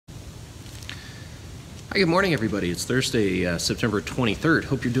Hi, good morning, everybody. It's Thursday, September 23rd.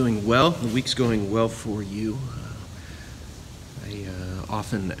 Hope you're doing well. The week's going well for you. I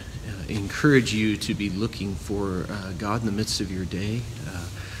often encourage you to be looking for God in the midst of your day.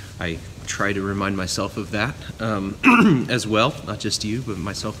 I try to remind myself of that as well, not just you, but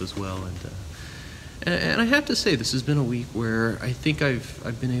myself as well. And I have to say, this has been a week where I think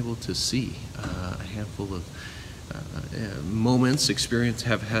I've been able to see a handful of moments,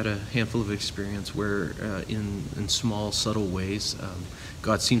 have had a handful of experience where in small, subtle ways,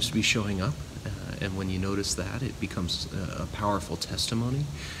 God seems to be showing up. And when you notice that, it becomes a powerful testimony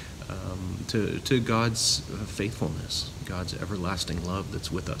to God's faithfulness, God's everlasting love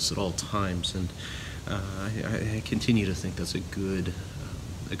that's with us at all times. And I continue to think that's a good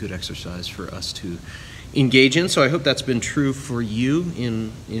exercise for us to engage in. So I hope that's been true for you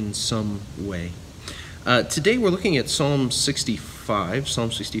in some way. Today we're looking at Psalm 65,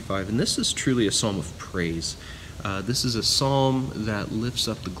 and this is truly a psalm of praise. This is a psalm that lifts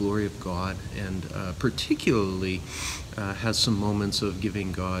up the glory of God and particularly has some moments of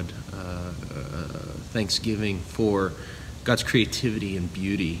giving God thanksgiving for God's creativity and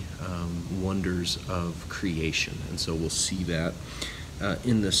beauty, wonders of creation. And so we'll see that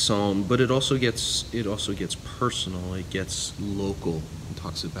in this psalm, but it also gets personal, it gets local. It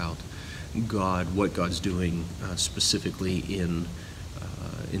talks about God, what God's doing specifically in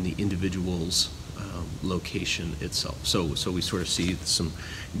the individual's location itself. So we sort of see some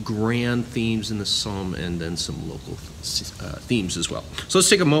grand themes in the psalm and then some local themes as well. So let's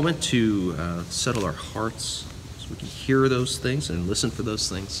take a moment to settle our hearts so we can hear those things and listen for those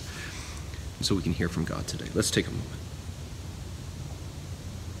things, so we can hear from God today. Let's take a moment.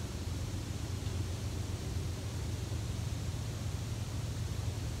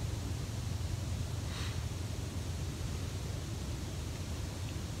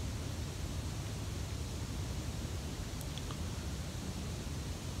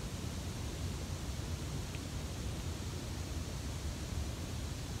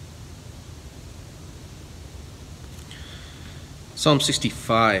 Psalm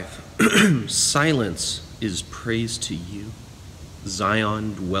 65, silence is praise to you,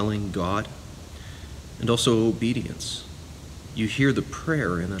 Zion dwelling God, and also obedience. You hear the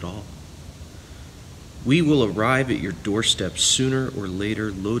prayer in it all. We will arrive at your doorstep sooner or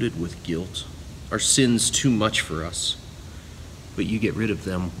later loaded with guilt, our sins too much for us, but you get rid of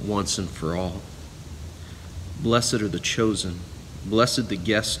them once and for all. Blessed are the chosen, blessed the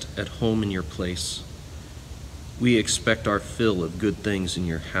guest at home in your place. We expect our fill of good things in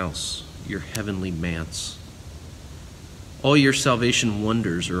your house, your heavenly manse. All your salvation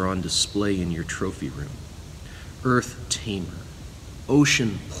wonders are on display in your trophy room. Earth tamer,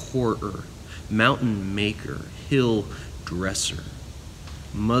 ocean pourer, mountain maker, hill dresser,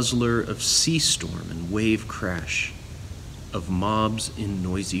 muzzler of sea storm and wave crash, of mobs in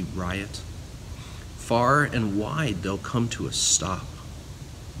noisy riot. Far and wide they'll come to a stop.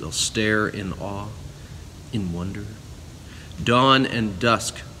 They'll stare in awe, in wonder. Dawn and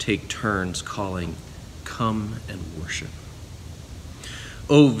dusk take turns calling, come and worship.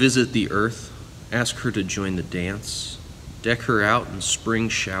 Oh, visit the earth, ask her to join the dance, deck her out in spring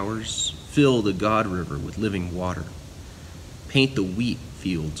showers, fill the God River with living water, paint the wheat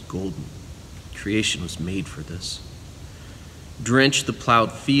fields golden. Creation was made for this. Drench the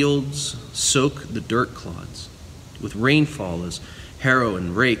plowed fields, soak the dirt clods. With rainfall as harrow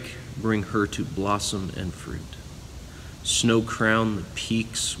and rake, bring her to blossom and fruit. Snow crown the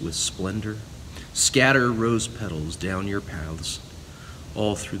peaks with splendor. Scatter rose petals down your paths.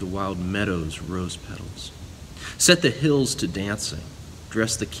 All through the wild meadows, rose petals. Set the hills to dancing.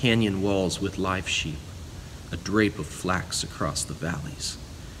 Dress the canyon walls with live sheep. A drape of flax across the valleys.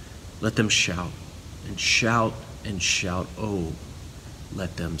 Let them shout and shout and shout. Oh,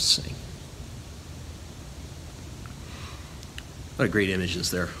 let them sing. What a great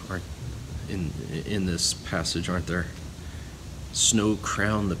images there aren't in this passage, aren't there? Snow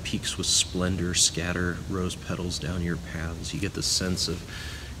crown the peaks with splendor, scatter rose petals down your paths. You get the sense of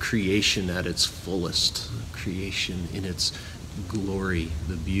creation at its fullest, creation in its glory,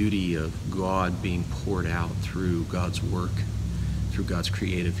 the beauty of God being poured out through God's work, through God's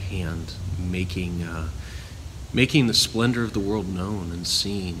creative hand, making the splendor of the world known and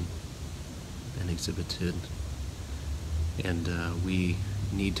seen and exhibited. And we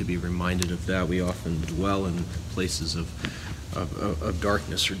need to be reminded of that. We often dwell in places of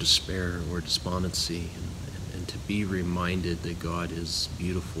darkness or despair or despondency, and to be reminded that God is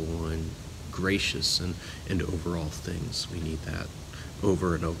beautiful and gracious and over all things. We need that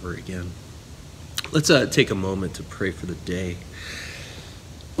over and over again. Let's take a moment to pray for the day.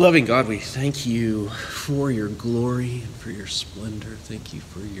 Loving God, we thank you for your glory and for your splendor. Thank you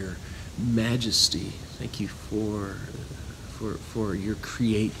for your majesty. Thank you for your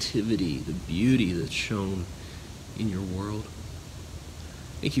creativity, the beauty that's shown in your world.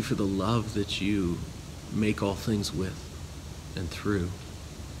 Thank you for the love that you make all things with and through.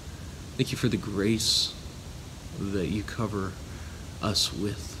 Thank you for the grace that you cover us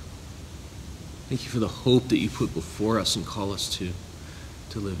with. Thank you for the hope that you put before us and call us to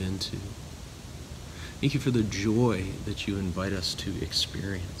live into. Thank you for the joy that you invite us to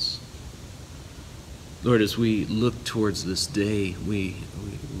experience. Lord, as we look towards this day, we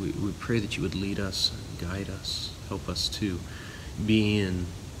pray that you would lead us and guide us, help us to be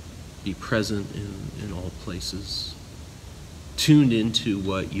present in all places, tuned into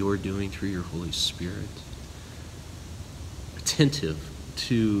what you're doing through your Holy Spirit, attentive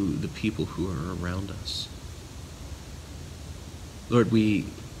to the people who are around us. Lord, we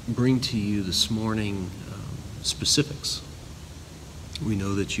bring to you this morning specifics. We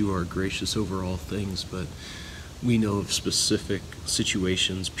know that you are gracious over all things, but we know of specific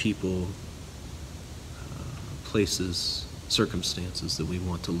situations, people, places, circumstances that we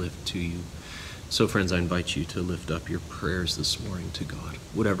want to lift to you. So, friends, I invite you to lift up your prayers this morning to God,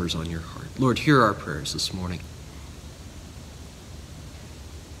 whatever's on your heart. Lord, hear our prayers this morning.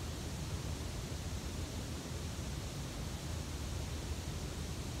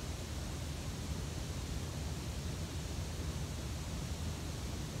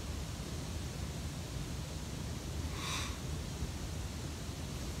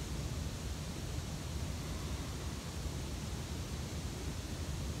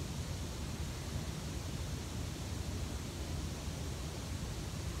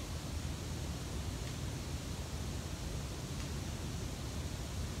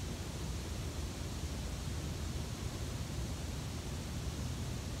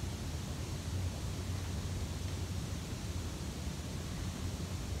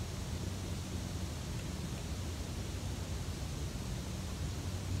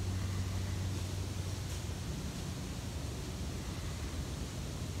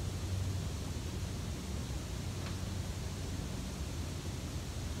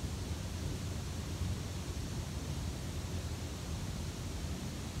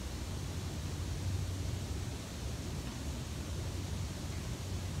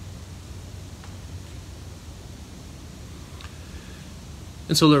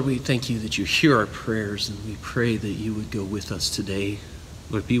 And so, Lord, we thank you that you hear our prayers, and we pray that you would go with us today.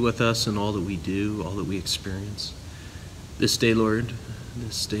 Lord, be with us in all that we do, all that we experience. This day, Lord,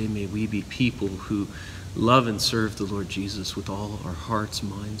 this day may we be people who love and serve the Lord Jesus with all our hearts,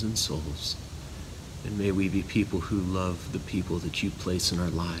 minds, and souls. And may we be people who love the people that you place in our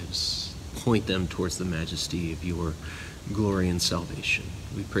lives. Point them towards the majesty of your glory and salvation.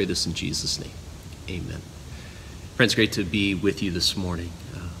 We pray this in Jesus' name. Amen. Friends, great to be with you this morning.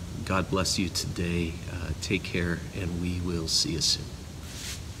 God bless you today. Take care, and we will see you soon.